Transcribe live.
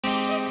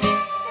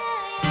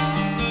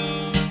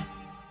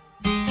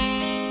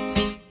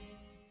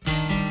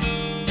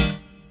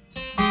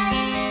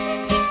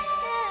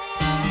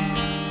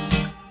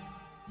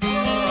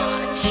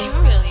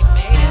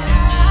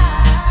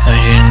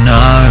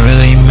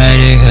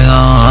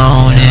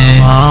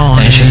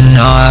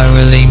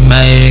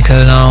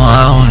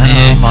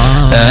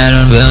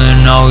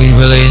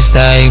always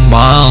stay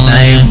ballin'.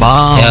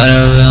 Yeah,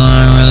 the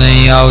villain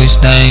really always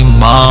stay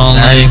ballin'.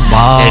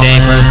 It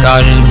ain't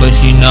precautions, but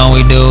you know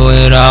we do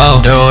it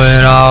all.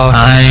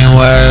 I ain't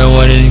worried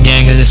with this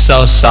game cause it's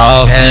so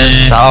soft.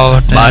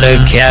 By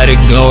the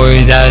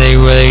categories that they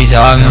really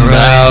talking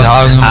about.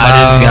 I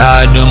just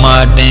gotta do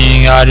my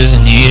thing, I just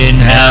need it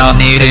now.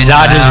 Cause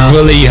I just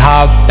really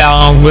hop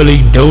out and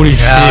really do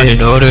this shit.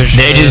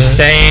 They just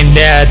saying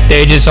that,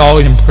 they just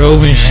always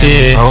improving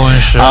shit.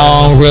 I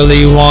don't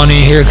really wanna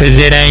hear cause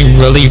it ain't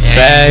really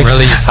facts.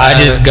 I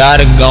just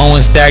gotta go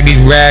and stack these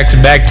racks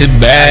back to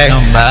back.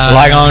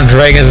 Like on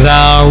Drake, cause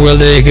I don't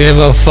really give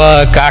a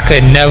fuck. I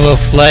could never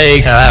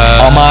flake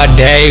on my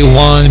day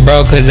ones,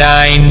 bro, cause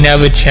I ain't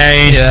never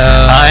changed.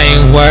 I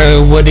ain't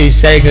worried what they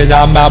say cause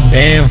I'm about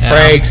being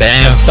frakes.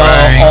 That's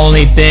the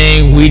only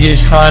thing we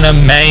just tryna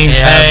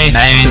maintain.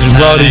 This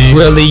world is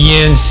really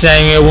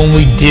insane when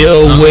we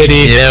deal with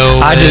it.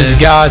 I just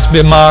gotta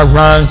spit my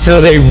rhymes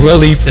till they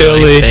really feel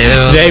it.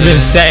 They been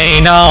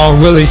saying I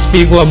don't really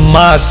speak with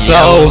my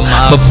soul,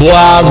 but boy,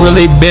 I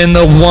really been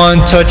the one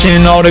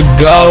touching all the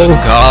gold.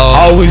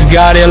 Always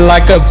got it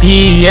like a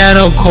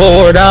piano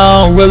chord.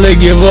 I don't really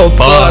give a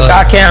fuck.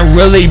 I can't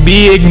really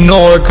be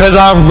ignored cause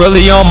I'm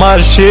really on my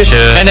shit.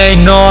 And they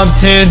know I'm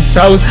 10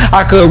 toes.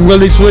 I could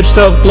really switch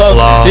the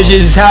flow. This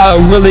is how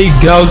it really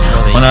goes.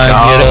 When I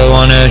get up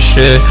on that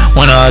shit,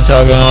 when I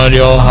talk on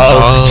your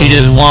hoe, she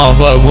just wanna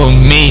fuck with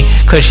me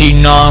cause she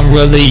know I'm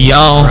really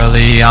on.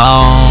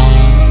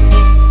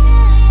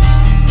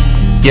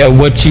 Yeah,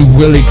 what you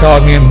really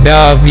talking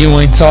about if you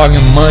ain't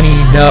talking money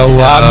though?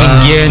 I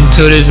been getting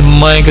to this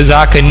money cause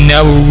I could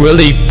never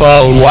really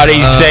fold. Why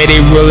they say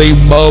they really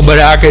bold, but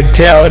I could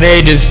tell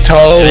they just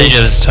told.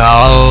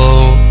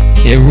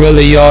 It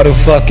really all the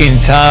fucking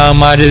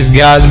time. I just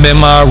gotta spit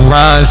my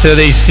rhymes till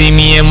they see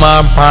me in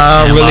my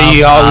prime.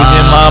 Really always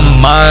in my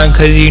mind,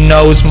 cause you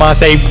know it's my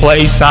safe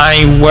place. I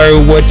ain't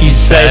worried what you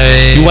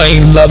say. You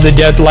ain't love to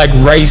death like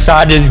race.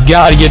 I just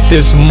gotta get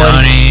this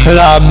money, cause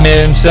I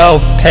made him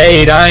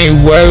self-paid. I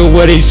ain't worried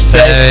what they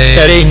say,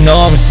 that they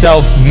know I'm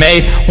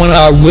self-made. When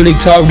I really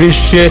talk this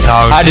shit,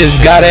 I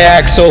just gotta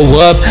act so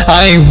up.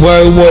 I ain't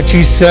worried what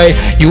you say.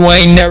 You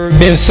ain't never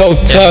been so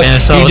tough.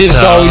 You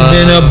just always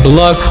been a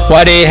bluff.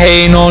 Why they hating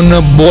on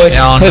the boy?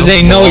 Cause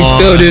they know he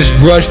feel this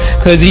rush,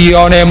 cause he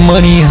on that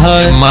money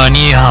hunt.